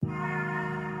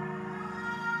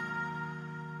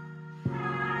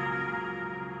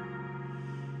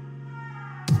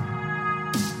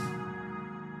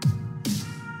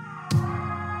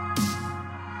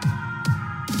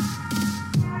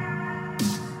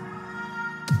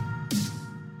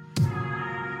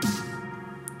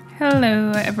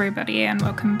Hello everybody and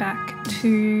welcome back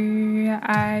to,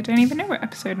 I don't even know what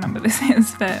episode number this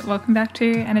is, but welcome back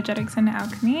to Energetics and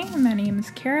Alchemy. My name is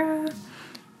Kira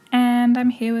and I'm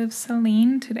here with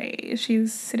Celine today.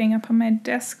 She's sitting up on my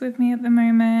desk with me at the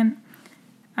moment.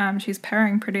 She's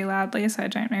purring pretty loudly, so I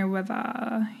don't know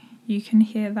whether you can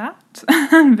hear that,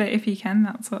 but if you can,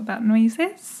 that's what that noise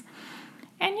is.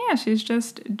 And yeah, she's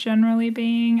just generally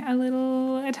being a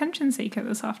little attention seeker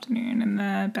this afternoon in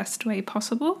the best way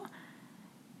possible.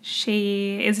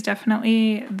 She is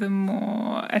definitely the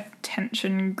more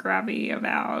attention grabby of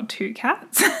our two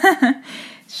cats.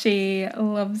 She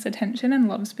loves attention and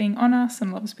loves being on us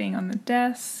and loves being on the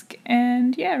desk.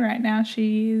 And yeah, right now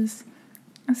she's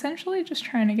essentially just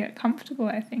trying to get comfortable,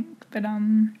 I think. But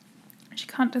she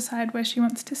can't decide where she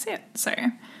wants to sit, so...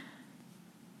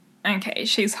 Okay,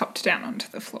 she's hopped down onto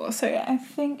the floor, so I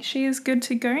think she is good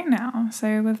to go now.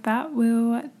 So with that,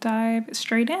 we'll dive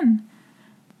straight in.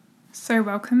 So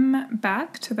welcome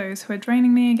back to those who are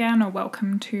joining me again, or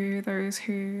welcome to those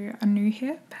who are new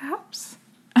here, perhaps.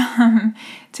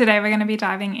 Today we're going to be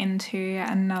diving into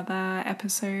another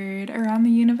episode around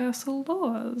the universal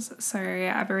laws. So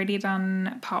I've already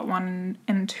done part 1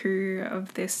 and 2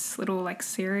 of this little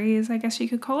series, I guess you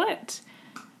could call it.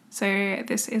 So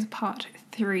this is part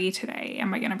 3 today, and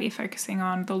we're going to be focusing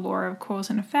on the law of cause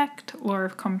and effect, law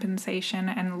of compensation,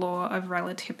 and law of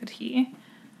relativity.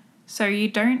 So you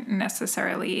don't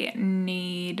necessarily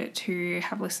need to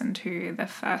have listened to the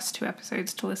first 2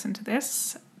 episodes to listen to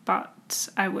this, but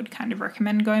I would kind of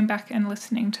recommend going back and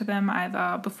listening to them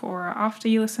either before or after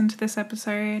you listen to this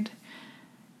episode.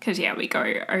 Because, yeah, we go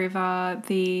over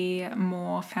the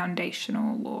more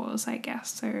foundational laws, I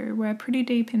guess. So we're pretty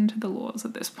deep into the laws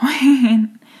at this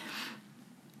point.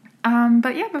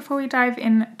 But yeah, before we dive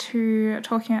into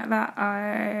talking about that,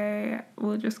 I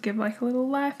will just give a little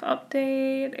life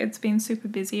update. It's been super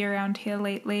busy around here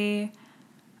lately.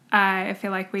 I feel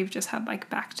like we've just had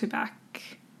back-to-back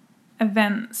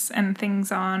events and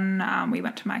things on. We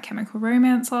went to My Chemical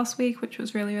Romance last week, which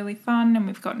was really, really fun. And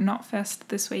we've got Knotfest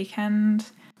this weekend.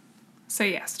 So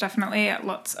yes, definitely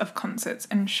lots of concerts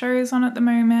and shows on at the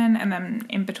moment, and then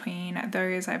in between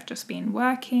those I've just been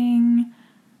working.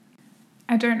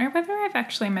 I don't know whether I've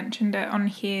actually mentioned it on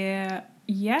here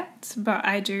yet, but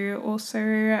I do also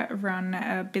run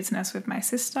a business with my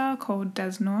sister called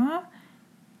Desnoir.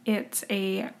 It's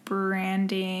a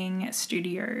branding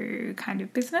studio kind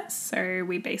of business, so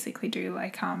we basically do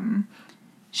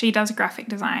she does graphic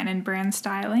design and brand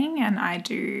styling, and I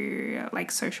do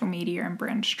social media and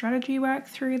brand strategy work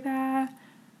through there.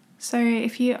 So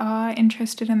if you are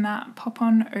interested in that, pop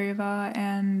on over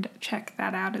and check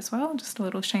that out as well. Just a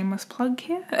little shameless plug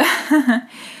here.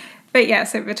 But yeah,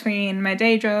 so between my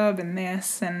day job and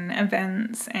this and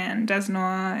events and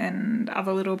Desnoir and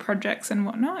other little projects and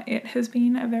whatnot, it has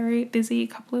been a very busy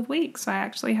couple of weeks. I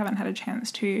actually haven't had a chance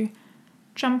to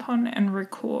jump on and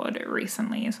record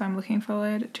recently, so I'm looking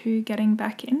forward to getting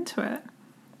back into it.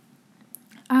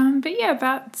 But yeah,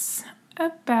 that's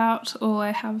about all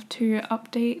I have to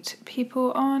update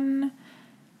people on.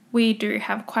 We do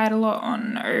have quite a lot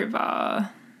on over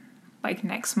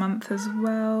next month as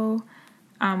well.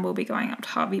 We'll be going up to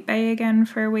Harvey Bay again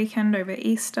for a weekend over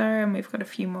Easter, and we've got a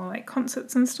few more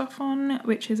concerts and stuff on,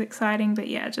 which is exciting, but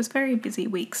yeah, just very busy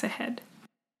weeks ahead.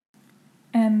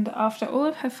 And after all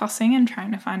of her fussing and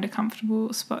trying to find a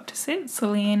comfortable spot to sit,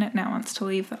 Celine now wants to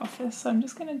leave the office, so I'm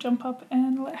just going to jump up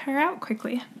and let her out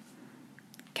quickly.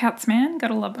 Cats, man,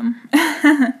 gotta love them.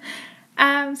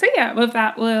 So yeah, with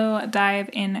that, we'll dive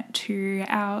into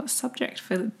our subject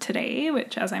for today,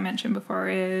 which, as I mentioned before,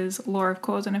 is law of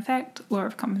cause and effect, law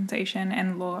of compensation,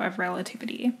 and law of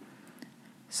relativity.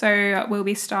 So we'll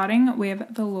be starting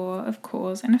with the law of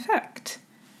cause and effect.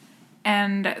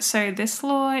 And so this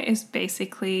law is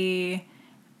basically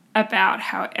about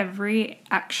how every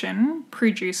action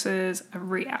produces a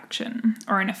reaction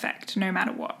or an effect, no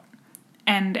matter what.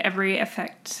 And every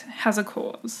effect has a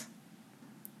cause.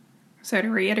 So to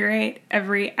reiterate,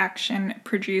 every action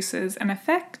produces an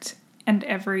effect, and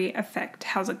every effect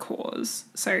has a cause.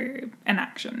 So an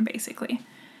action, basically.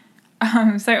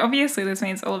 So obviously this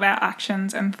means all of our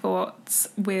actions and thoughts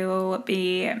will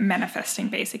be manifesting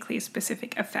basically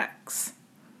specific effects.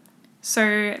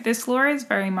 So this law is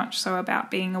very much so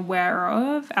about being aware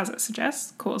of, as it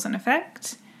suggests, cause and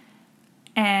effect,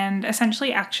 and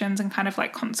essentially actions and kind of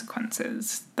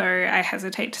consequences, though I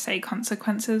hesitate to say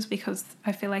consequences because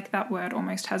I feel like that word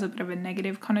almost has a bit of a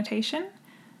negative connotation,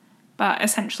 but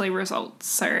essentially results.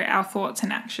 So our thoughts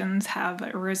and actions have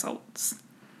results.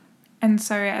 And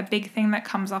so a big thing that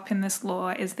comes up in this law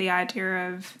is the idea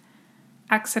of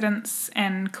accidents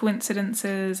and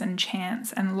coincidences and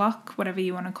chance and luck, whatever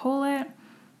you want to call it,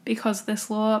 because this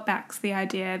law backs the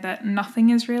idea that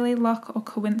nothing is really luck or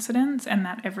coincidence and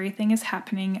that everything is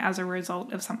happening as a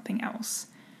result of something else.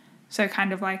 So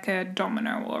kind of like a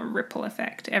domino or ripple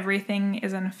effect. Everything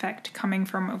is an effect coming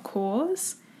from a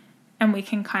cause, and we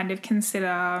can kind of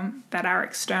consider that our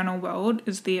external world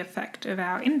is the effect of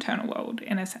our internal world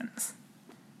in a sense.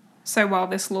 So while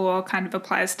this law kind of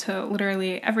applies to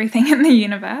literally everything in the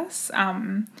universe,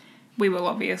 we will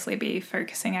obviously be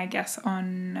focusing, I guess,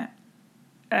 on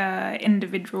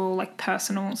individual, like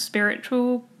personal,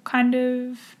 spiritual kind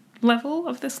of level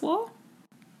of this law,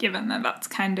 given that that's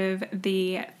kind of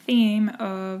the theme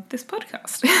of this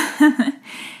podcast.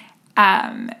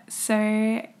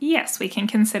 So yes, we can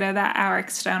consider that our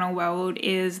external world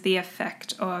is the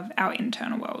effect of our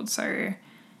internal world. So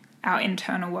our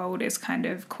internal world is kind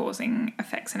of causing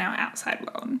effects in our outside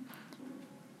world.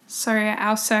 So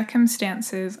our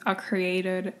circumstances are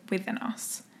created within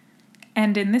us.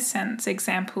 And in this sense,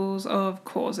 examples of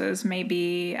causes may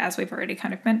be, as we've already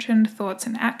kind of mentioned, thoughts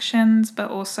and actions,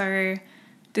 but also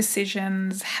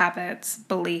decisions, habits,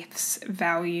 beliefs,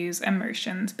 values,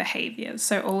 emotions, behaviors.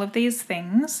 So all of these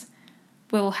things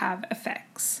will have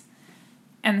effects.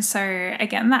 And so,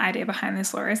 again, the idea behind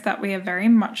this law is that we are very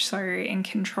much so in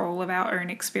control of our own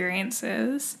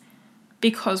experiences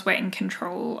because we're in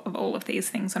control of all of these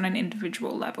things on an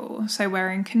individual level. So we're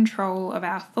in control of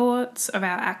our thoughts, of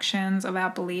our actions, of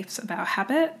our beliefs, of our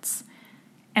habits,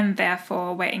 and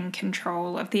therefore we're in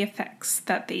control of the effects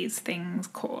that these things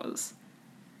cause.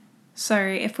 So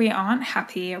if we aren't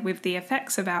happy with the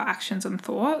effects of our actions and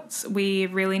thoughts, we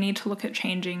really need to look at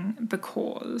changing the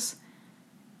cause.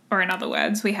 Or in other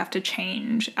words, we have to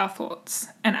change our thoughts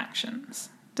and actions.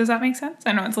 Does that make sense?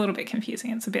 I know it's a little bit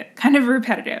confusing. It's a bit kind of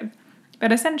repetitive.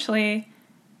 But essentially,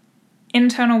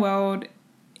 internal world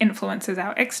influences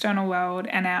our external world,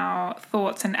 and our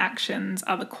thoughts and actions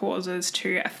are the causes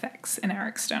to effects in our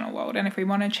external world. And if we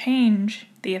want to change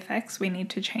the effects, we need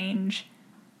to change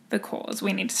the cause.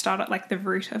 We need to start at like the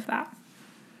root of that.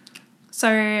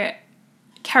 So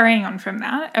carrying on from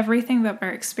that, everything that we're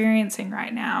experiencing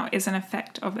right now is an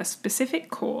effect of a specific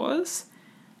cause.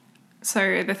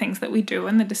 So the things that we do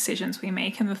and the decisions we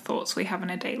make and the thoughts we have on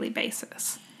a daily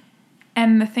basis.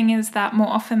 And the thing is that more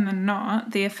often than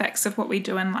not, the effects of what we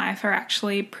do in life are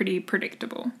actually pretty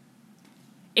predictable.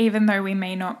 Even though we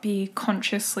may not be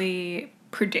consciously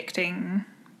predicting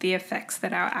the effects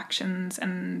that our actions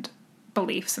and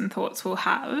beliefs and thoughts will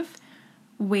have,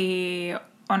 we,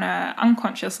 on an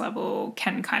unconscious level,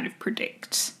 can kind of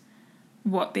predict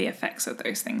what the effects of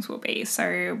those things will be.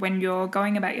 So when you're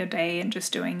going about your day and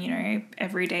just doing,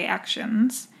 everyday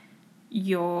actions,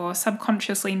 you're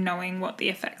subconsciously knowing what the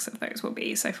effects of those will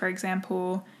be. So for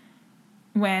example,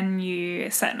 when you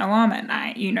set an alarm at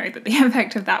night, you know that the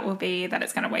effect of that will be that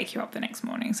it's going to wake you up the next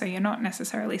morning. So you're not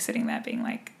necessarily sitting there being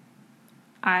like,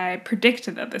 I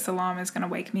predicted that this alarm is going to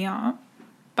wake me up,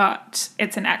 but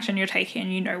it's an action you're taking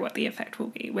and you know what the effect will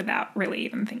be without really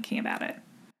even thinking about it.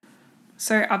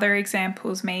 So other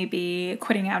examples may be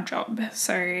quitting our job.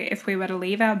 So if we were to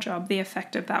leave our job, the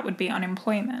effect of that would be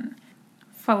unemployment.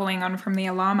 Following on from the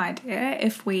alarm idea,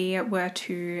 if we were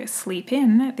to sleep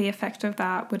in, the effect of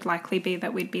that would likely be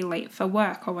that we'd be late for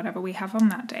work or whatever we have on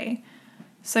that day.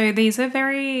 So these are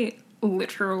very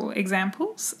literal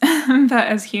examples, but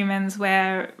as humans,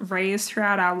 we're raised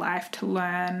throughout our life to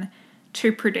learn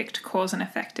to predict cause and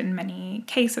effect in many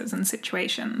cases and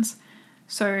situations.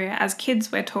 So as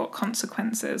kids, we're taught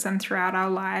consequences, and throughout our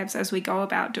lives, as we go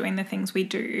about doing the things we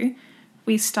do,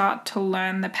 we start to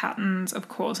learn the patterns of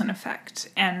cause and effect,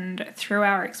 and through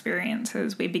our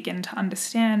experiences, we begin to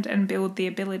understand and build the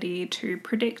ability to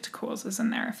predict causes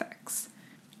and their effects.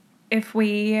 If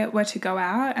we were to go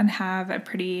out and have a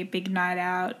pretty big night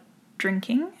out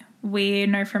drinking, we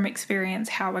know from experience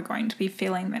how we're going to be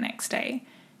feeling the next day.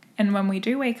 And when we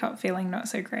do wake up feeling not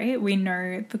so great, we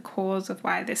know the cause of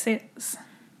why this is.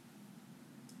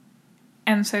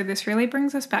 And so this really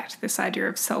brings us back to this idea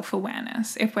of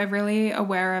self-awareness. If we're really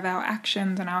aware of our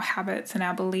actions and our habits and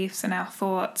our beliefs and our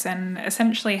thoughts and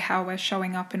essentially how we're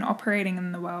showing up and operating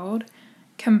in the world,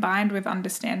 combined with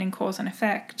understanding cause and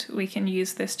effect, we can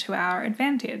use this to our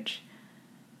advantage.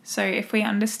 So if we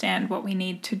understand what we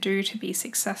need to do to be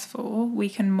successful, we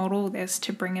can model this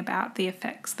to bring about the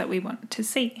effects that we want to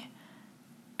see.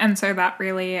 And so that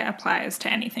really applies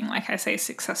to anything, like I say,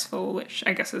 successful, which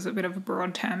I guess is a bit of a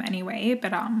broad term anyway,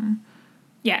 but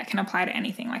it can apply to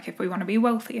anything. Like if we want to be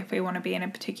wealthy, if we want to be in a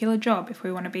particular job, if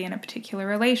we want to be in a particular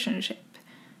relationship,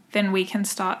 then we can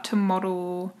start to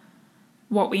model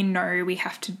what we know we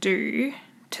have to do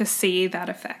to see that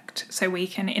effect. So we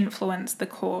can influence the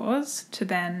cause to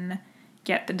then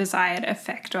get the desired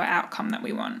effect or outcome that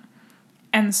we want.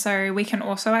 And so we can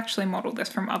also actually model this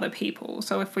from other people.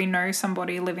 So if we know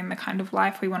somebody living the kind of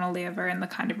life we want to live, or in the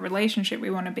kind of relationship we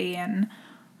want to be in,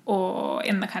 or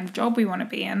in the kind of job we want to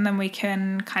be in, then we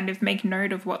can kind of make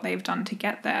note of what they've done to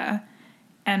get there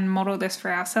and model this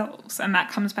for ourselves. And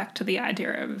that comes back to the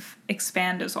idea of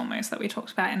expanders almost that we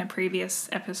talked about in a previous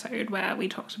episode, where we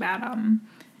talked about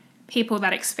people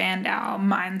that expand our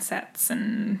mindsets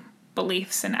and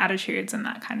beliefs and attitudes and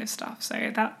that kind of stuff.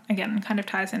 So that, again, kind of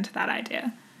ties into that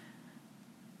idea.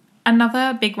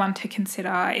 Another big one to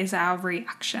consider is our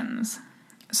reactions.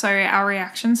 So our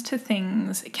reactions to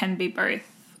things can be both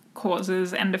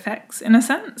causes and effects in a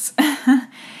sense.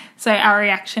 So our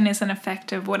reaction is an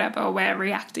effect of whatever we're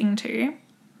reacting to,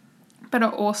 but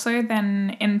it also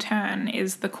then in turn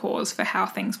is the cause for how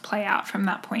things play out from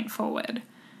that point forward.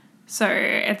 So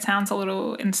it sounds a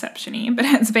little inception-y, but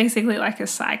it's basically like a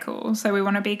cycle. So we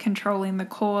want to be controlling the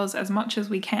cause as much as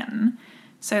we can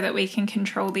so that we can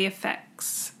control the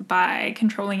effects by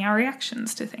controlling our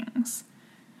reactions to things.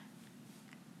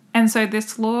 And so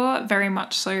this law very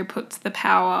much so puts the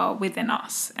power within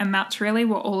us. And that's really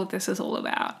what all of this is all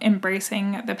about.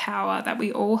 Embracing the power that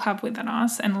we all have within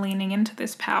us and leaning into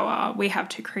this power we have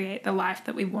to create the life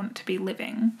that we want to be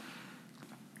living.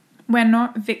 We're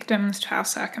not victims to our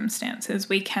circumstances.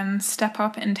 We can step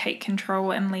up and take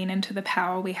control and lean into the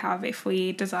power we have if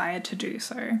we desire to do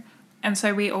so. And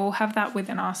so we all have that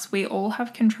within us. We all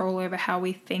have control over how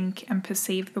we think and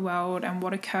perceive the world and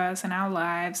what occurs in our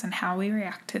lives and how we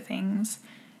react to things.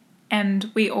 And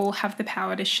we all have the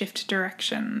power to shift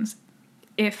directions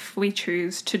if we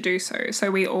choose to do so.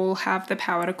 So we all have the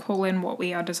power to call in what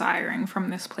we are desiring from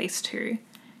this place too.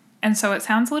 And so it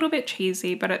sounds a little bit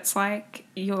cheesy, but it's like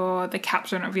you're the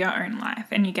captain of your own life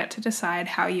and you get to decide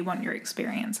how you want your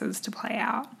experiences to play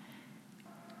out.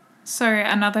 So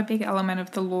another big element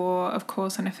of the law of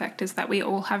cause and effect is that we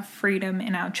all have freedom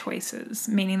in our choices,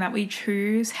 meaning that we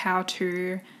choose how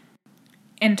to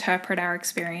interpret our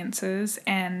experiences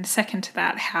and, second to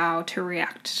that, how to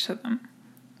react to them.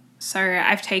 So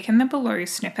I've taken the below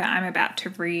snippet I'm about to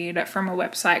read from a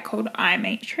website called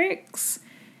iMatrix.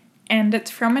 And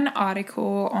it's from an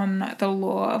article on the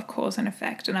law of cause and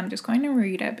effect. And I'm just going to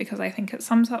read it because I think it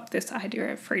sums up this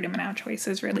idea of freedom in our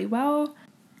choices really well.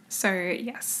 So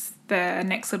yes, the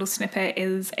next little snippet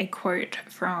is a quote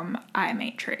from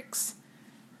iMatrix.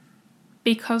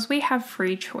 Because we have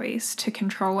free choice to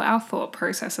control our thought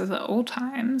processes at all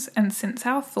times, and since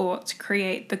our thoughts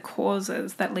create the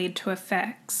causes that lead to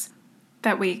effects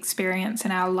that we experience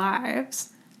in our lives,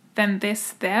 then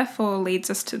this therefore leads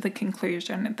us to the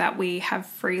conclusion that we have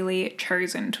freely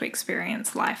chosen to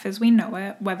experience life as we know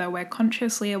it, whether we're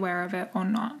consciously aware of it or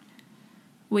not.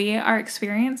 We are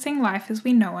experiencing life as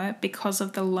we know it because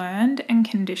of the learned and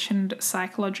conditioned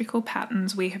psychological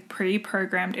patterns we have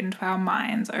pre-programmed into our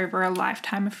minds over a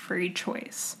lifetime of free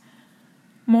choice.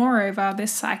 Moreover,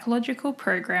 this psychological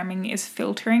programming is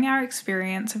filtering our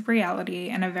experience of reality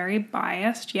in a very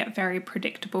biased yet very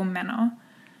predictable manner,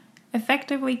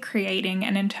 effectively creating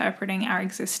and interpreting our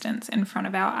existence in front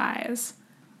of our eyes.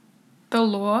 The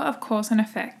law of cause and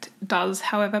effect does,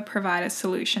 however, provide a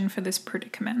solution for this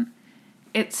predicament.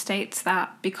 It states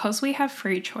that because we have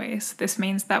free choice, this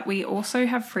means that we also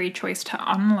have free choice to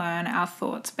unlearn our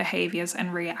thoughts, behaviors,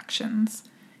 and reactions.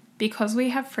 Because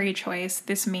we have free choice,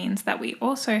 this means that we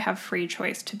also have free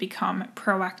choice to become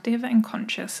proactive and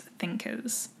conscious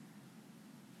thinkers.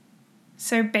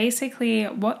 So basically,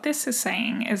 what this is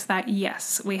saying is that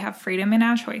yes, we have freedom in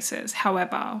our choices.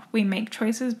 However, we make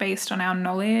choices based on our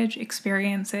knowledge,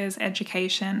 experiences,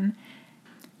 education,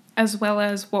 as well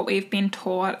as what we've been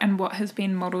taught and what has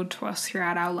been modeled to us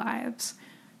throughout our lives.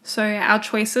 So our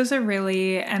choices are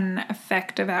really an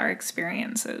effect of our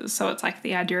experiences. So it's like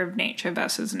the idea of nature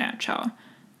versus nurture.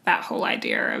 That whole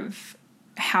idea of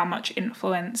how much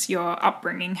influence your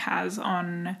upbringing has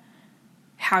on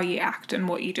how you act and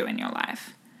what you do in your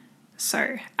life.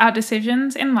 So our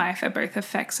decisions in life are both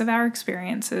effects of our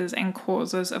experiences and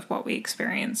causes of what we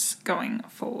experience going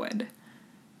forward.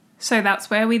 So that's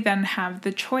where we then have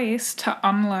the choice to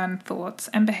unlearn thoughts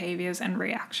and behaviors and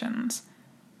reactions.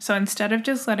 So instead of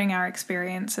just letting our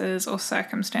experiences or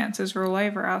circumstances rule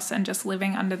over us and just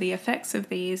living under the effects of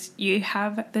these, you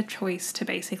have the choice to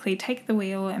basically take the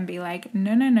wheel and be like,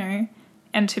 no,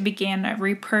 and to begin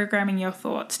reprogramming your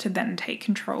thoughts to then take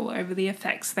control over the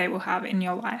effects they will have in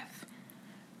your life.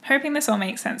 Hoping this all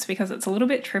makes sense because it's a little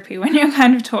bit trippy when you're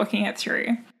kind of talking it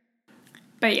through.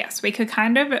 But yes, we could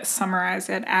kind of summarize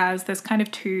it as there's kind of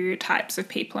two types of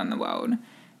people in the world.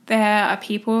 There are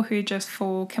people who just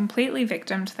fall completely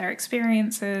victim to their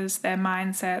experiences, their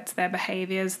mindsets, their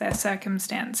behaviors, their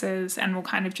circumstances, and will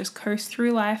kind of just coast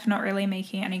through life, not really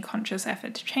making any conscious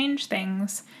effort to change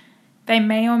things. They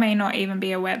may or may not even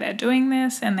be aware they're doing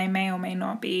this, and they may or may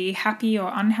not be happy or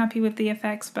unhappy with the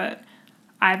effects, but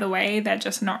either way, they're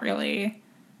just not really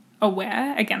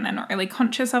aware. Again, they're not really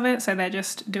conscious of it, so they're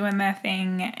just doing their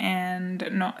thing and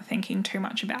not thinking too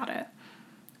much about it.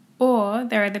 Or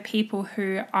there are the people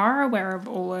who are aware of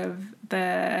all of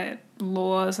the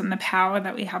laws and the power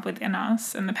that we have within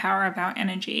us and the power of our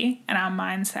energy and our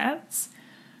mindsets,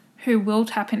 who will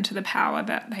tap into the power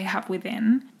that they have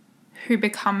within, who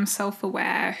become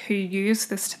self-aware, who use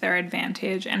this to their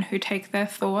advantage, and who take their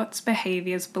thoughts,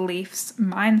 behaviors, beliefs,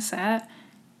 mindset,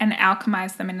 and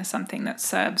alchemize them into something that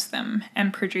serves them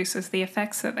and produces the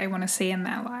effects that they want to see in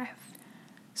their life.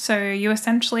 So you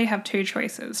essentially have two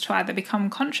choices: to either become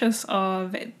conscious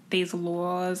of these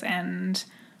laws and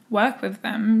work with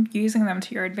them, using them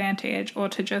to your advantage, or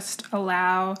to just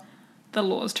allow the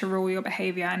laws to rule your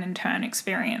behavior and in turn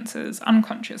experiences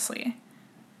unconsciously.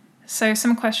 So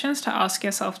some questions to ask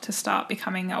yourself to start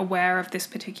becoming aware of this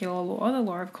particular law, the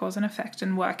law of cause and effect,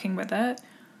 and working with it,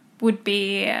 would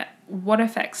be: what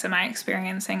effects am I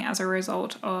experiencing as a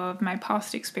result of my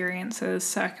past experiences,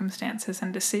 circumstances,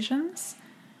 and decisions?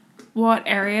 What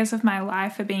areas of my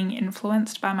life are being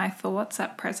influenced by my thoughts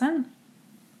at present?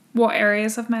 What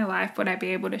areas of my life would I be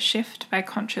able to shift by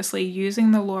consciously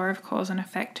using the law of cause and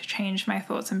effect to change my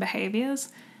thoughts and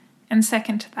behaviors? And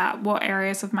second to that, what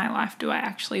areas of my life do I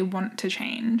actually want to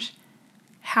change?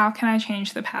 How can I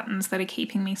change the patterns that are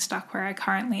keeping me stuck where I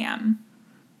currently am?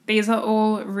 These are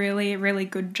all really, really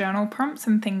good journal prompts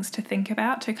and things to think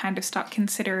about to kind of start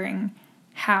considering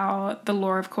how the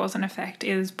law of cause and effect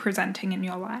is presenting in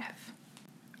your life.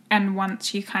 And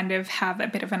once you kind of have a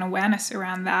bit of an awareness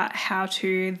around that, how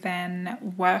to then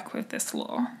work with this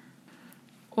law.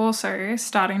 Also,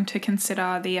 starting to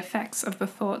consider the effects of the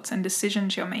thoughts and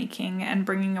decisions you're making and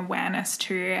bringing awareness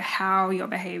to how your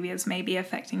behaviors may be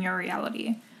affecting your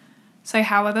reality. So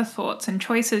how are the thoughts and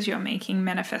choices you're making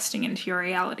manifesting into your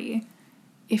reality?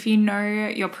 If you know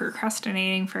you're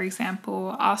procrastinating, for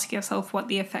example, ask yourself what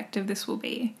the effect of this will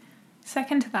be.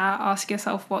 Second to that, ask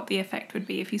yourself what the effect would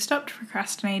be if you stopped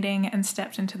procrastinating and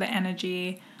stepped into the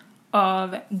energy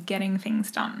of getting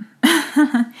things done.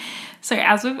 So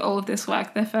as with all of this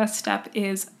work, the first step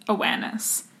is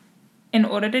awareness. In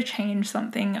order to change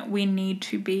something, we need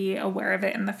to be aware of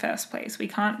it in the first place. We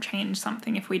can't change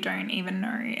something if we don't even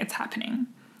know it's happening.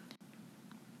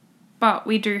 But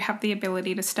we do have the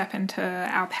ability to step into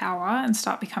our power and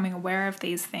start becoming aware of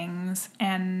these things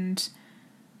and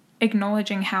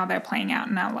acknowledging how they're playing out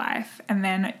in our life, and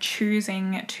then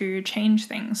choosing to change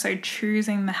things. So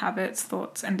choosing the habits,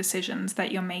 thoughts, and decisions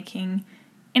that you're making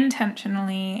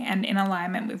intentionally and in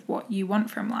alignment with what you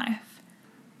want from life.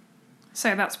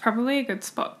 So that's probably a good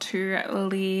spot to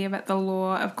leave the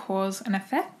law of cause and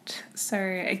effect. So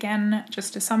again,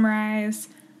 just to summarize,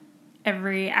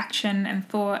 every action and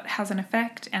thought has an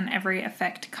effect, and every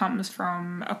effect comes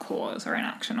from a cause or an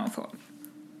action or thought.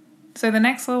 So the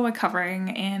next law we're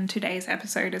covering in today's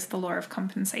episode is the law of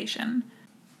compensation.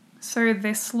 So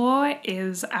this law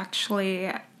is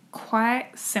actually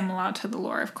quite similar to the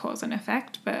law of cause and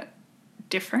effect, but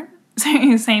different.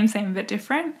 So same, but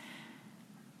different.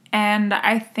 And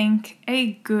I think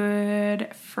a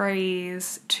good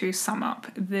phrase to sum up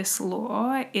this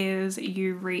law is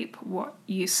you reap what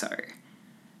you sow.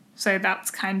 So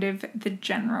that's kind of the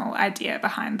general idea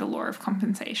behind the law of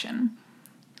compensation.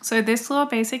 So this law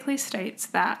basically states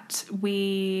that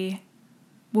we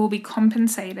will be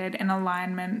compensated in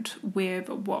alignment with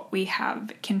what we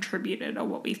have contributed or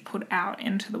what we've put out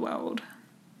into the world.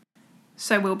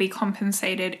 So we'll be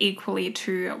compensated equally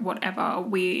to whatever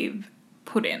we've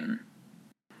put in.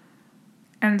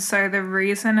 And so the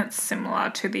reason it's similar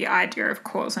to the idea of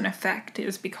cause and effect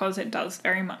is because it does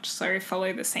very much so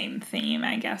follow the same theme,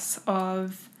 I guess,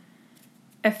 of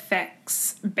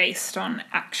effects based on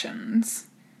actions.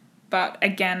 But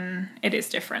again, it is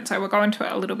different. So we'll go into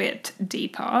it a little bit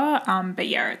deeper. But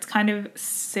yeah, it's kind of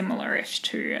similar-ish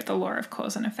to the law of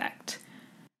cause and effect.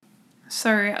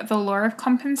 So the law of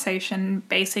compensation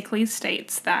basically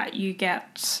states that you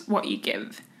get what you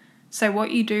give. So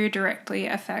what you do directly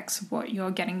affects what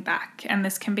you're getting back. And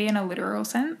this can be in a literal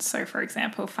sense. So for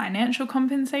example, financial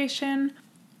compensation,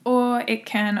 or it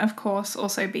can, of course,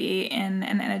 also be in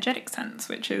an energetic sense,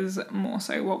 which is more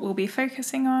so what we'll be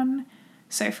focusing on.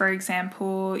 So for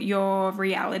example, your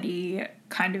reality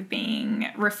kind of being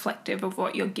reflective of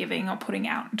what you're giving or putting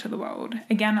out into the world.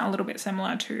 Again, a little bit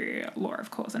similar to law of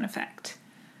cause and effect.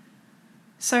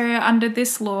 So under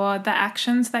this law, the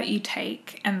actions that you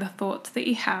take and the thoughts that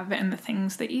you have and the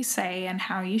things that you say and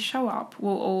how you show up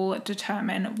will all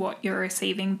determine what you're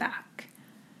receiving back.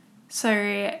 So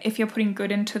if you're putting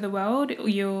good into the world,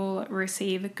 you'll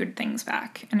receive good things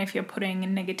back. And if you're putting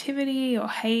negativity or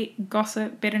hate,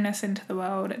 gossip, bitterness into the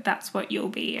world, that's what you'll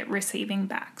be receiving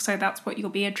back. So that's what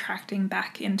you'll be attracting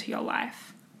back into your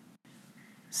life.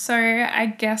 So I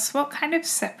guess what kind of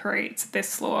separates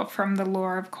this law from the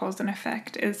law of cause and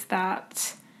effect is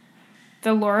that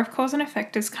the law of cause and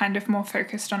effect is kind of more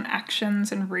focused on actions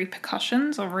and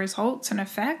repercussions or results and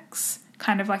effects,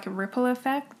 kind of like a ripple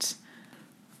effect,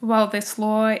 while this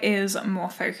law is more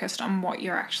focused on what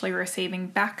you're actually receiving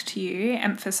back to you,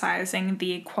 emphasizing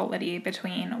the equality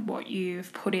between what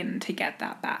you've put in to get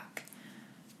that back.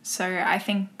 So I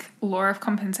think law of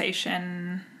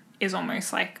compensation is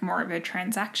almost like more of a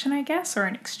transaction, I guess, or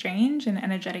an exchange, an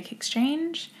energetic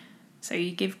exchange. So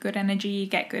you give good energy, you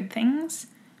get good things,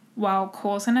 while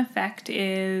cause and effect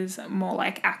is more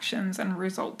like actions and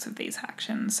results of these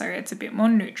actions. So it's a bit more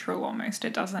neutral almost.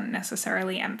 It doesn't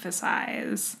necessarily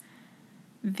emphasize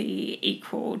the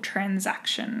equal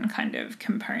transaction kind of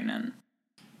component.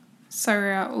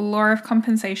 So law of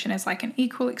compensation is like an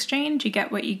equal exchange. You get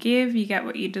what you give, you get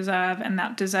what you deserve, and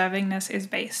that deservingness is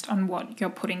based on what you're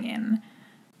putting in.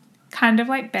 Kind of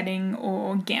like betting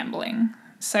or gambling.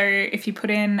 So if you put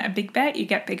in a big bet, you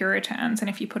get bigger returns, and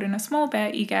if you put in a small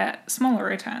bet, you get smaller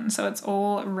returns. So it's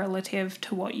all relative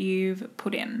to what you've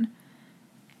put in.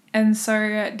 And so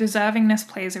deservingness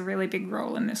plays a really big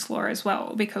role in this law as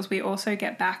well, because we also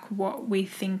get back what we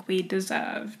think we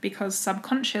deserve, because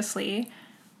subconsciously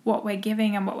what we're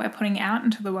giving and what we're putting out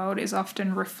into the world is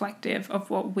often reflective of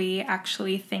what we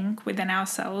actually think within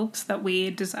ourselves that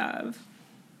we deserve.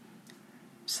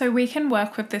 So we can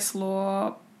work with this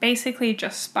law basically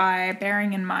just by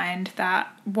bearing in mind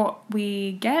that what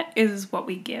we get is what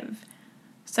we give.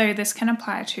 So this can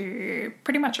apply to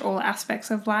pretty much all aspects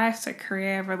of life, so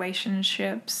career,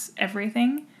 relationships,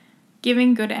 everything.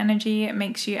 Giving good energy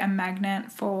makes you a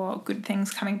magnet for good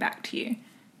things coming back to you.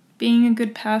 Being a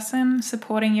good person,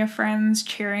 supporting your friends,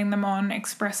 cheering them on,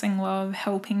 expressing love,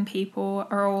 helping people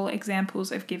are all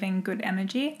examples of giving good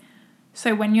energy.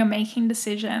 So when you're making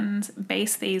decisions,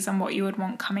 base these on what you would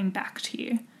want coming back to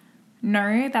you.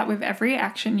 Know that with every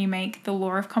action you make, the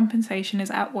law of compensation is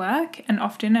at work, and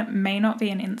often it may not be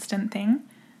an instant thing.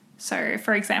 So,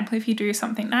 for example, if you do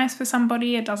something nice for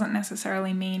somebody, it doesn't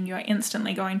necessarily mean you're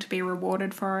instantly going to be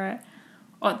rewarded for it,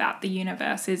 or that the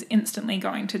universe is instantly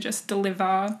going to just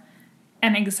deliver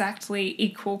an exactly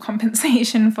equal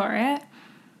compensation for it,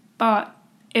 but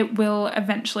it will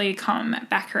eventually come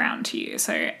back around to you.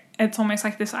 So it's almost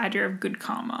like this idea of good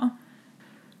karma.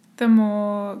 The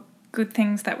more good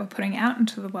things that we're putting out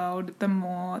into the world, the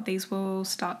more these will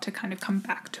start to kind of come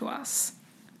back to us.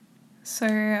 So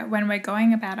when we're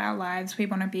going about our lives, we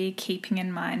want to be keeping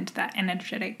in mind that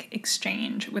energetic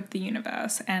exchange with the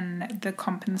universe and the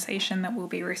compensation that we'll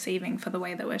be receiving for the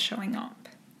way that we're showing up.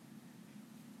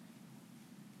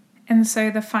 And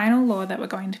so the final law that we're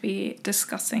going to be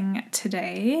discussing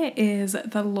today is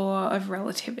the law of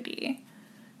relativity.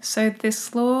 So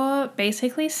this law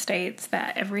basically states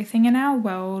that everything in our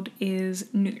world is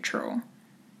neutral.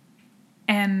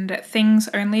 And things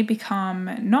only become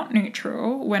not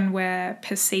neutral when we're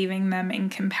perceiving them in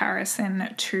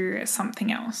comparison to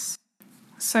something else.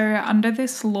 So under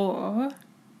this law,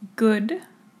 good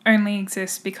only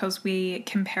exists because we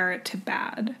compare it to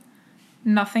bad.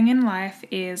 Nothing in life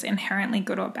is inherently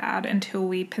good or bad until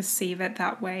we perceive it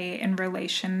that way in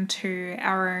relation to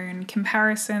our own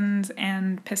comparisons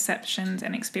and perceptions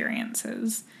and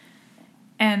experiences.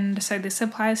 And so this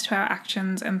applies to our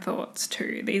actions and thoughts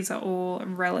too. These are all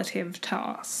relative to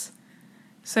us.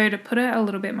 So to put it a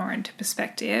little bit more into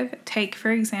perspective, take for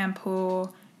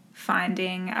example,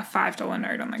 finding a $5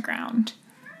 note on the ground.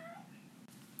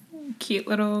 Cute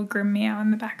little grim meow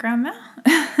in the background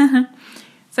there.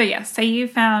 So yeah, say you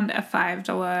found a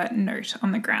 $5 note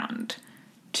on the ground.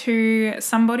 To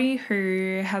somebody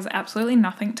who has absolutely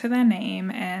nothing to their name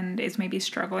and is maybe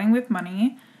struggling with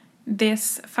money,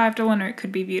 this $5 note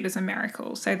could be viewed as a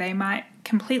miracle. So they might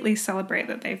completely celebrate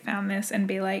that they found this and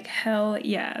be like, hell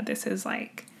yeah, this is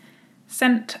like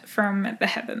sent from the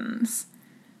heavens.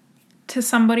 To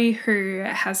somebody who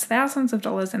has thousands of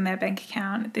dollars in their bank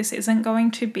account, this isn't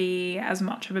going to be as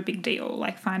much of a big deal.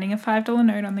 Like finding a $5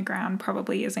 note on the ground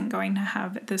probably isn't going to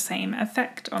have the same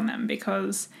effect on them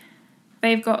because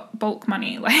they've got bulk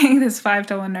money. Like this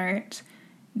 $5 note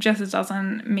just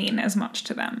doesn't mean as much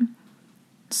to them.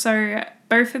 So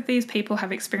both of these people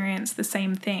have experienced the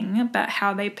same thing, but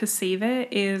how they perceive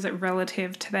it is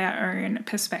relative to their own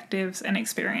perspectives and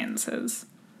experiences.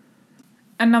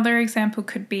 Another example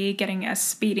could be getting a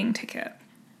speeding ticket.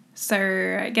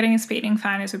 So getting a speeding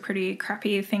fine is a pretty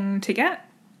crappy thing to get,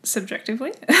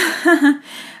 subjectively.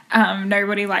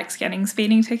 Nobody likes getting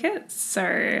speeding tickets,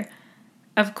 so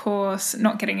of course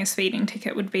not getting a speeding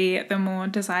ticket would be the more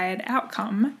desired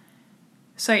outcome.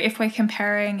 So if we're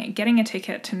comparing getting a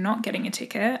ticket to not getting a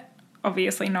ticket,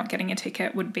 obviously not getting a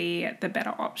ticket would be the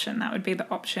better option. That would be the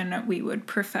option we would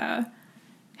prefer.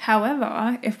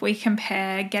 However, if we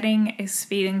compare getting a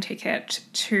speeding ticket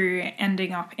to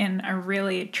ending up in a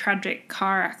really tragic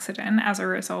car accident as a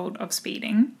result of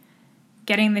speeding,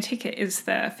 getting the ticket is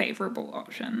the favourable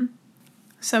option.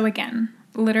 So again,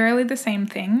 literally the same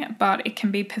thing, but it can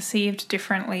be perceived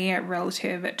differently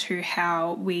relative to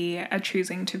how we are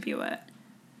choosing to view it.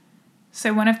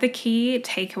 So one of the key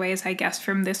takeaways, I guess,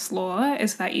 from this law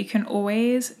is that you can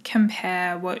always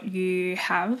compare what you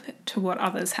have to what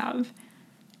others have.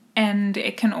 And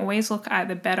it can always look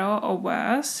either better or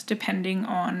worse depending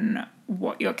on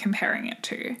what you're comparing it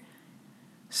to.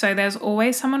 So there's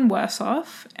always someone worse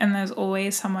off and there's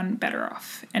always someone better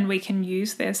off. And we can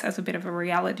use this as a bit of a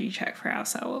reality check for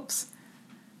ourselves.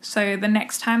 So the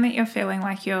next time that you're feeling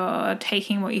like you're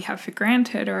taking what you have for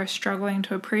granted or are struggling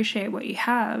to appreciate what you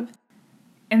have,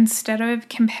 instead of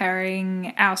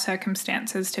comparing our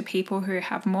circumstances to people who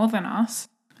have more than us,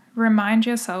 remind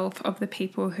yourself of the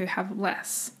people who have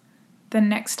less. The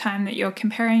next time that you're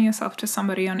comparing yourself to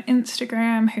somebody on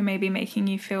Instagram who may be making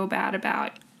you feel bad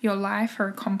about your life or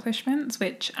accomplishments,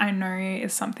 which I know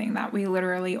is something that we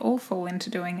literally all fall into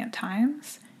doing at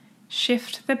times,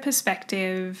 shift the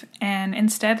perspective and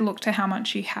instead look to how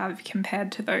much you have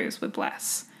compared to those with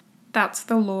less. That's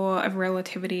the law of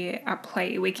relativity at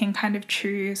play. We can kind of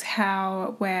choose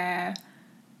how we're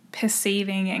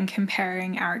perceiving and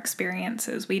comparing our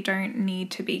experiences. We don't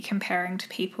need to be comparing to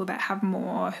people that have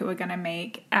more, who are going to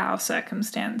make our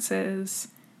circumstances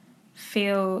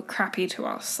feel crappy to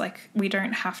us. Like, we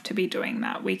don't have to be doing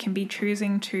that. We can be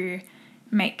choosing to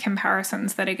make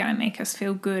comparisons that are going to make us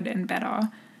feel good and better.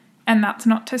 And that's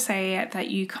not to say that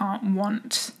you can't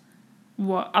want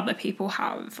what other people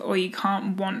have, or you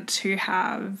can't want to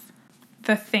have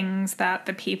the things that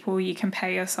the people you compare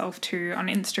yourself to on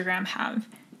Instagram have.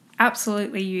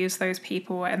 Absolutely use those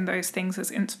people and those things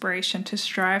as inspiration to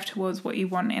strive towards what you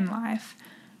want in life.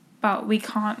 But we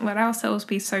can't let ourselves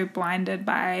be so blinded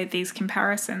by these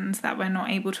comparisons that we're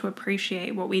not able to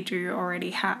appreciate what we do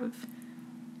already have.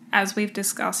 As we've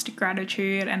discussed,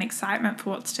 gratitude and excitement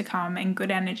for what's to come and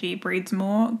good energy breeds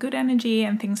more good energy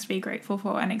and things to be grateful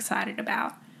for and excited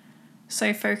about.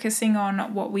 So focusing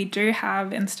on what we do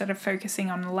have instead of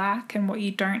focusing on lack and what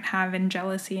you don't have in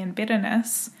jealousy and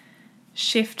bitterness,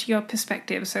 shift your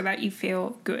perspective so that you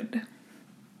feel good.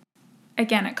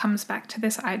 Again, it comes back to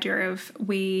this idea of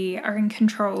we are in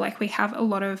control, like we have a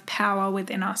lot of power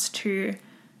within us to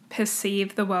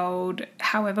perceive the world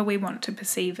however we want to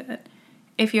perceive it.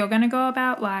 If you're going to go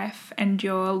about life and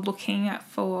you're looking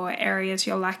for areas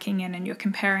you're lacking in and you're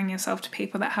comparing yourself to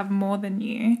people that have more than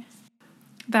you,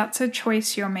 that's a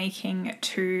choice you're making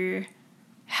to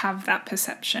have that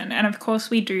perception. And of course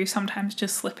we do sometimes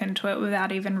just slip into it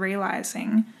without even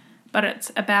realizing, but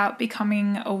it's about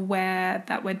becoming aware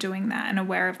that we're doing that and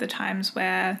aware of the times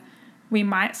where we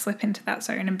might slip into that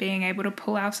zone and being able to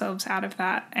pull ourselves out of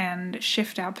that and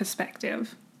shift our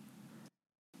perspective.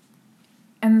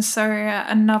 And so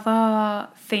another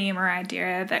theme or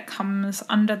idea that comes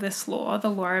under this law, the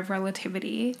law of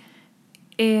relativity,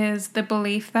 is the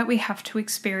belief that we have to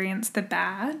experience the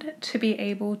bad to be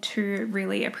able to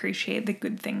really appreciate the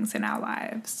good things in our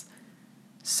lives.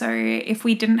 So if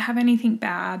we didn't have anything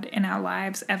bad in our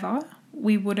lives ever,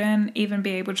 we wouldn't even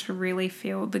be able to really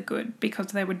feel the good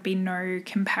because there would be no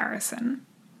comparison.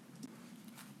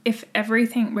 If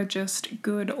everything were just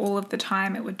good all of the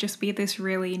time, it would just be this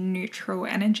really neutral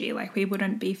energy. Like, we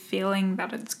wouldn't be feeling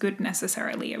that it's good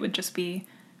necessarily. It would just be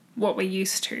what we're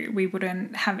used to. We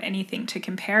wouldn't have anything to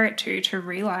compare it to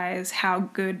realize how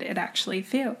good it actually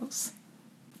feels.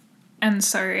 And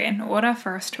so in order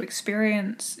for us to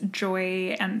experience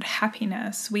joy and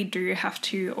happiness, we do have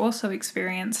to also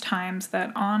experience times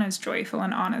that aren't as joyful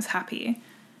and aren't as happy.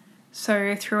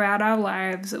 So throughout our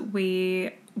lives,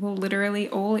 we will literally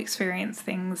all experience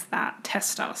things that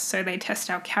test us. So they test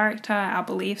our character, our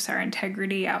beliefs, our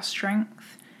integrity, our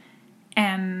strength,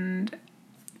 and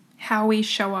how we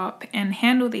show up and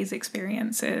handle these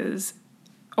experiences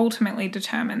ultimately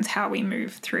determines how we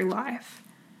move through life.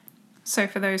 So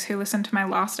for those who listened to my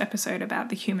last episode about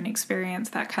the human experience,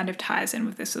 that kind of ties in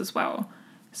with this as well.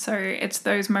 So it's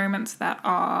those moments that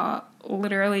are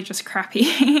literally just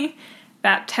crappy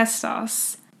that test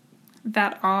us,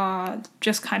 that are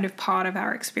just kind of part of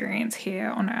our experience here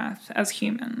on Earth as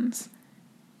humans.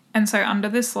 And so under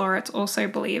this law, it's also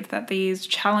believed that these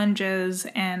challenges,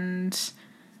 and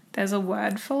there's a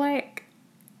word for like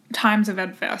times of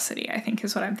adversity, I think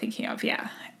is what I'm thinking of. Yeah,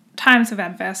 times of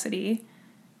adversity,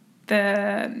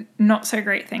 the not so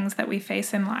great things that we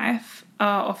face in life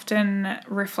are often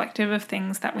reflective of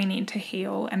things that we need to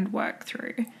heal and work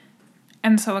through.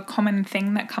 And so a common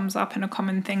thing that comes up and a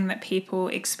common thing that people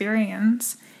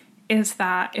experience is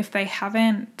that if they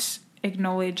haven't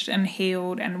acknowledged and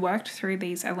healed and worked through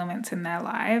these elements in their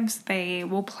lives, they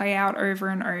will play out over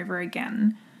and over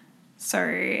again.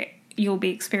 So you'll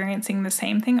be experiencing the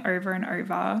same thing over and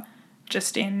over,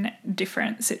 just in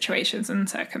different situations and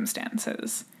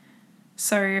circumstances.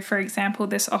 So, for example,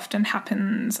 this often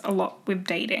happens a lot with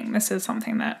dating. This is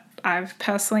something that I've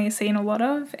personally seen a lot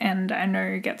of, and I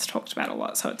know gets talked about a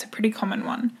lot, so it's a pretty common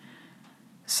one.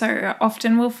 So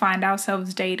often we'll find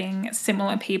ourselves dating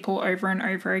similar people over and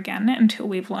over again until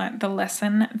we've learnt the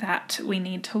lesson that we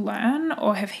need to learn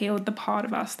or have healed the part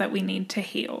of us that we need to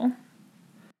heal.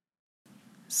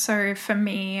 So for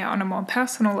me, on a more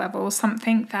personal level,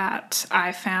 something that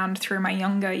I found through my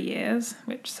younger years,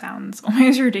 which sounds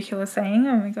almost ridiculous saying,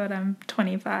 oh my god, I'm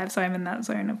 25, so I'm in that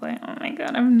zone of like, oh my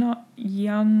god, I'm not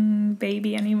young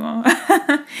baby anymore.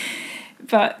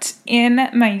 But in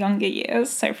my younger years,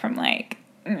 so from like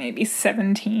maybe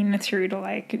 17 through to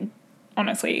like,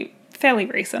 honestly, fairly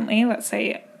recently, let's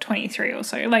say 23 or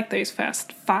so, like those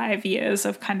first 5 years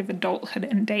of kind of adulthood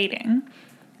and dating,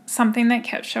 something that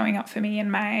kept showing up for me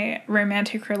in my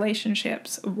romantic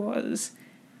relationships was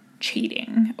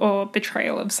cheating or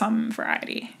betrayal of some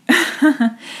variety.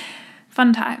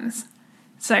 Fun times.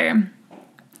 So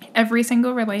every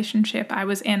single relationship I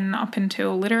was in up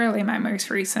until literally my most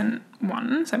recent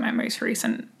one, so my most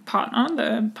recent partner,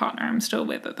 the partner I'm still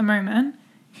with at the moment,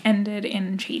 ended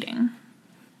in cheating.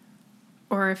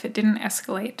 Or if it didn't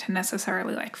escalate to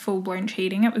necessarily like full-blown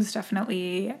cheating, it was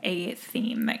definitely a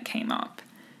theme that came up.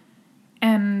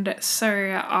 And so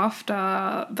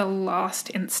after the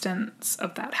last instance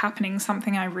of that happening,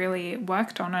 something I really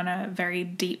worked on a very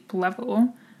deep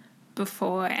level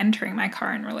before entering my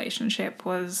current relationship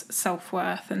was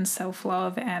self-worth and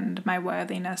self-love and my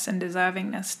worthiness and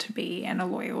deservingness to be in a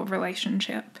loyal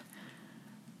relationship.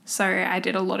 So I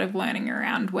did a lot of learning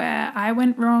around where I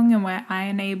went wrong and where I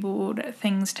enabled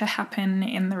things to happen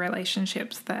in the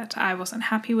relationships that I wasn't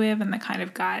happy with and the kind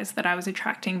of guys that I was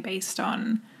attracting based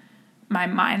on my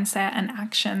mindset and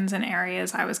actions and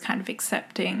areas I was kind of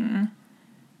accepting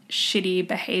shitty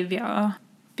behavior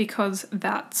because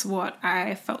that's what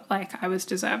I felt like I was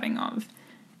deserving of.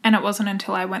 And it wasn't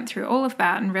until I went through all of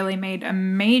that and really made a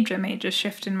major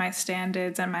shift in my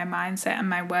standards and my mindset and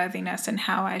my worthiness and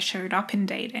how I showed up in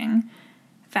dating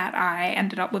that I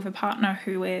ended up with a partner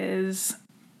who is,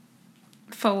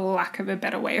 for lack of a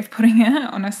better way of putting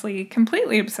it, honestly,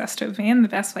 completely obsessed with me in the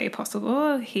best way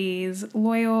possible. He's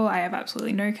loyal. I have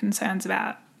absolutely no concerns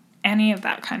about any of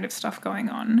that kind of stuff going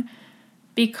on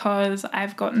because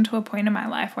I've gotten to a point in my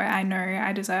life where I know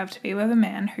I deserve to be with a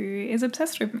man who is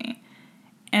obsessed with me.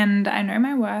 And I know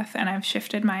my worth, and I've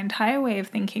shifted my entire way of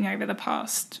thinking over the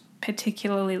past,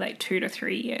 particularly like 2 to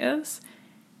 3 years.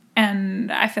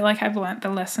 And I feel like I've learnt the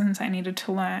lessons I needed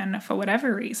to learn for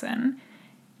whatever reason.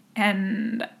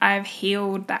 And I've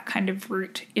healed that kind of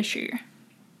root issue.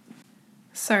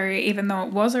 So even though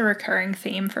it was a recurring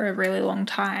theme for a really long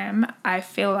time, I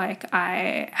feel like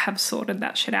I have sorted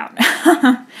that shit out,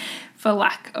 for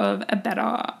lack of a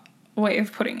better way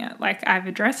of putting it. Like, I've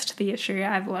addressed the issue,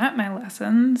 I've learnt my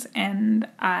lessons, and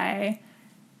I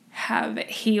have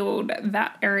healed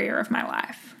that area of my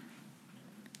life.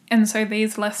 And so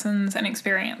these lessons and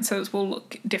experiences will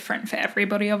look different for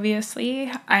everybody,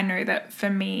 obviously. I know that for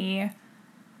me,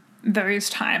 those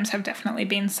times have definitely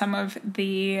been some of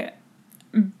the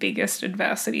biggest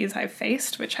adversities I've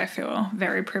faced, which I feel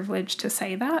very privileged to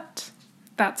say that.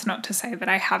 That's not to say that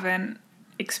I haven't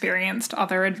experienced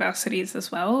other adversities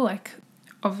as well. Like,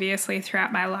 obviously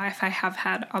throughout my life I have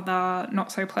had other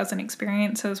not so pleasant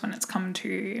experiences when it's come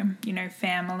to, you know,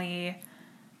 family,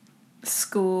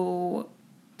 school,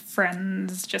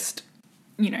 friends, just,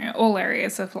 you know, all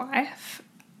areas of life.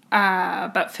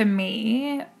 But for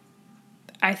me,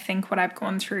 I think what I've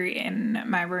gone through in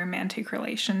my romantic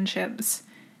relationships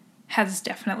has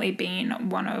definitely been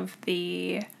one of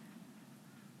the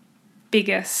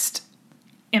biggest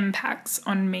impacts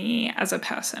on me as a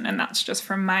person. And that's just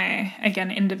from my,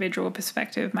 again, individual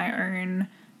perspective, my own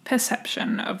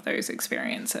perception of those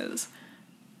experiences.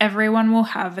 everyone will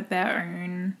have their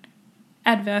own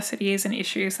adversities and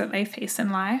issues that they face in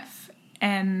life,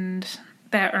 and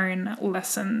their own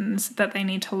lessons that they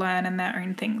need to learn, and their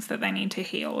own things that they need to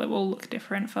heal. It will look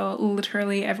different for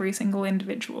literally every single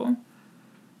individual.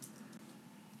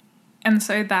 And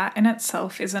so that in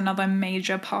itself is another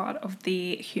major part of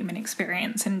the human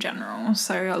experience in general.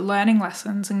 So learning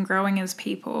lessons and growing as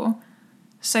people.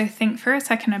 So think for a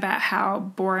second about how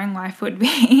boring life would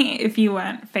be if you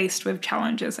weren't faced with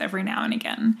challenges every now and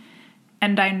again.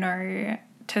 And I know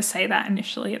to say that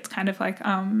initially, it's kind of like,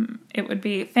 it would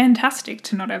be fantastic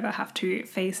to not ever have to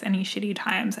face any shitty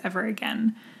times ever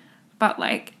again. But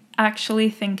like, actually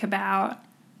think about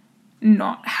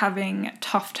not having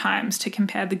tough times to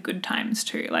compare the good times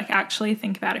to. Like, actually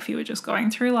think about if you were just going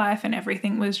through life and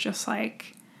everything was just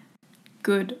like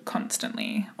good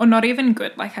constantly, or not even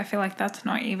good. Like, I feel like that's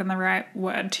not even the right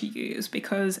word to use,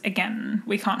 because again,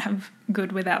 we can't have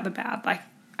good without the bad. Like,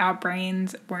 our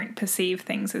brains won't perceive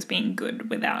things as being good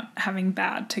without having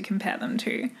bad to compare them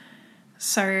to.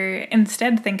 So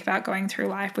instead, think about going through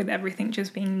life with everything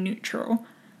just being neutral.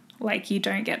 Like, you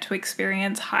don't get to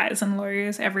experience highs and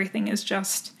lows. Everything is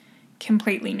just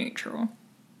completely neutral.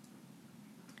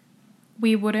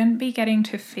 We wouldn't be getting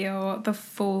to feel the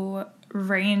full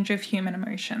range of human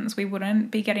emotions. We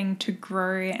wouldn't be getting to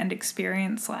grow and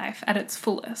experience life at its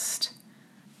fullest.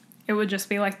 It would just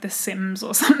be like The Sims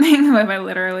or something, where we're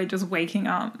literally just waking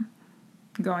up,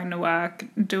 going to work,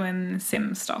 doing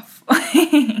Sim stuff.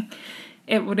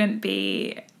 It wouldn't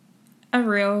be a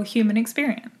real human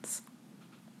experience.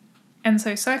 And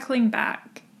so circling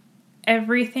back,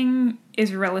 everything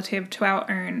is relative to our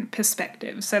own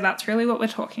perspective. So that's really what we're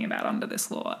talking about under this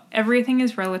law. Everything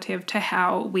is relative to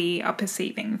how we are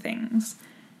perceiving things.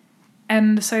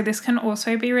 And so this can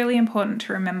also be really important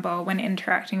to remember when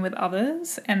interacting with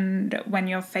others, and when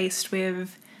you're faced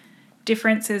with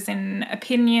differences in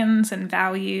opinions and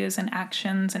values and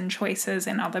actions and choices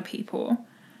in other people.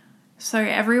 So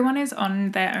everyone is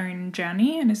on their own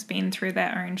journey and has been through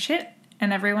their own shit,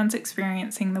 and everyone's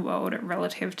experiencing the world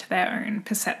relative to their own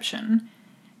perception.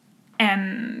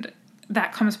 And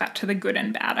that comes back to the good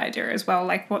and bad idea as well.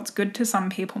 Like, what's good to some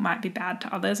people might be bad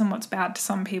to others, and what's bad to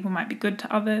some people might be good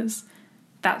to others.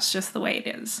 That's just the way it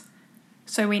is.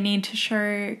 So we need to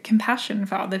show compassion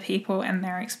for other people and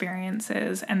their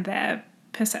experiences and their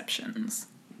perceptions.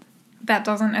 That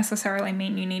doesn't necessarily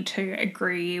mean you need to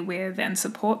agree with and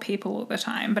support people all the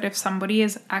time, but if somebody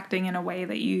is acting in a way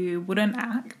that you wouldn't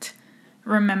act,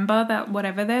 remember that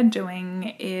whatever they're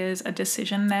doing is a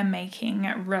decision they're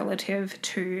making relative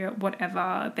to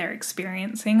whatever they're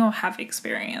experiencing or have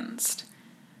experienced.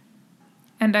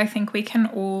 And I think we can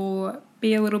all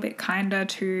be a little bit kinder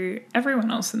to everyone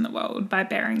else in the world by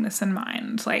bearing this in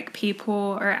mind. Like,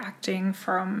 people are acting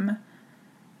from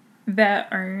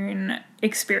their own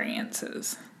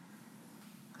experiences.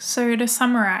 So to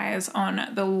summarize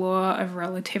on the law of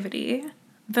relativity,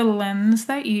 the lens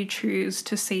that you choose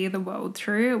to see the world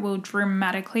through will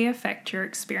dramatically affect your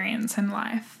experience in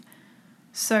life.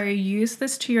 So use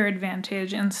this to your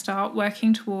advantage and start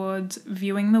working towards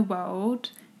viewing the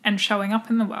world and showing up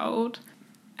in the world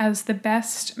as the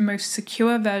best, most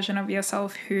secure version of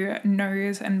yourself who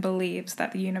knows and believes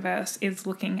that the universe is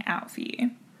looking out for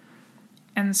you.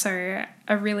 And so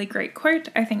a really great quote,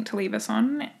 I think, to leave us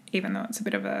on, even though it's a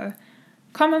bit of a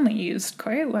commonly used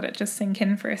quote, let it just sink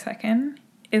in for a second,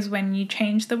 is when you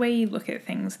change the way you look at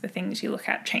things, the things you look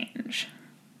at change.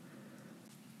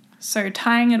 So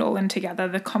tying it all in together,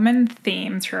 the common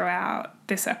theme throughout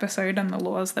this episode and the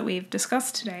laws that we've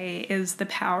discussed today is the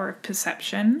power of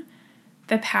perception,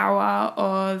 the power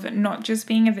of not just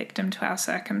being a victim to our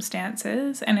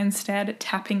circumstances, and instead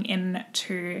tapping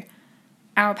into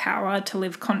our power to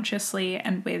live consciously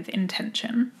and with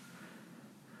intention.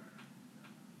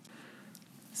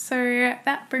 So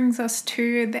that brings us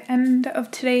to the end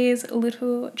of today's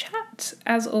little chat.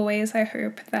 As always, I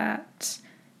hope that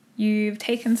you've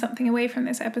taken something away from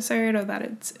this episode, or that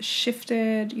it's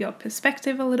shifted your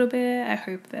perspective a little bit. I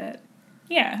hope that,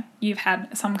 you've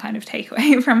had some kind of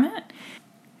takeaway from it.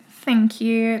 Thank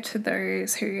you to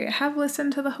those who have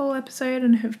listened to the whole episode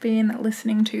and have been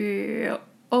listening to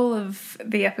all of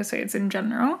the episodes in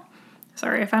general.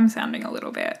 Sorry if I'm sounding a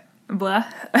little bit blah.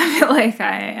 I feel like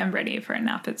I am ready for a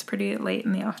nap. It's pretty late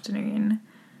in the afternoon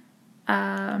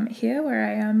here where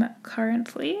I am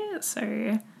currently.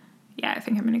 So I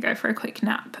think I'm going to go for a quick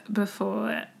nap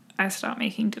before I start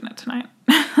making dinner tonight.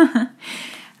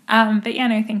 But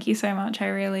thank you so much. I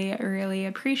really, really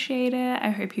appreciate it. I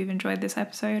hope you've enjoyed this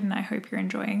episode, and I hope you're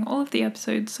enjoying all of the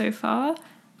episodes so far.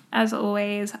 As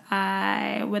always,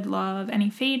 I would love any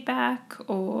feedback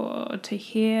or to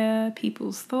hear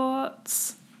people's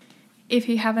thoughts. If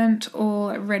you haven't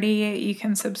already, you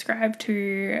can subscribe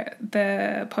to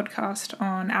the podcast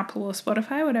on Apple or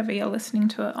Spotify, whatever you're listening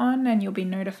to it on, and you'll be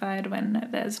notified when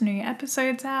there's new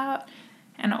episodes out.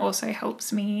 And it also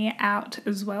helps me out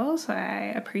as well, so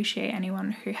I appreciate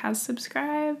anyone who has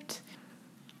subscribed.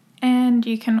 And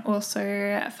you can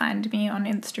also find me on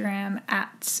Instagram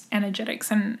at Energetics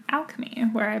and Alchemy,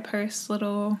 where I post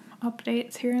little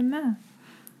updates here and there.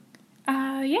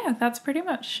 Yeah, that's pretty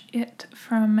much it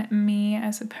from me, I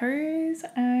suppose.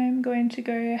 I'm going to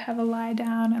go have a lie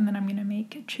down and then I'm going to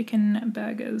make chicken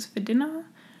burgers for dinner.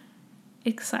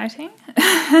 Exciting.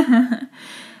 I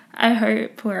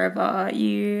hope wherever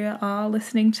you are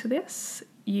listening to this,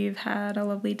 you've had a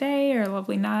lovely day or a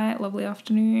lovely night, lovely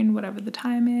afternoon, whatever the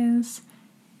time is.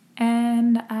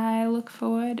 And I look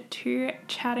forward to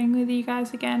chatting with you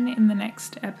guys again in the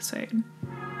next episode.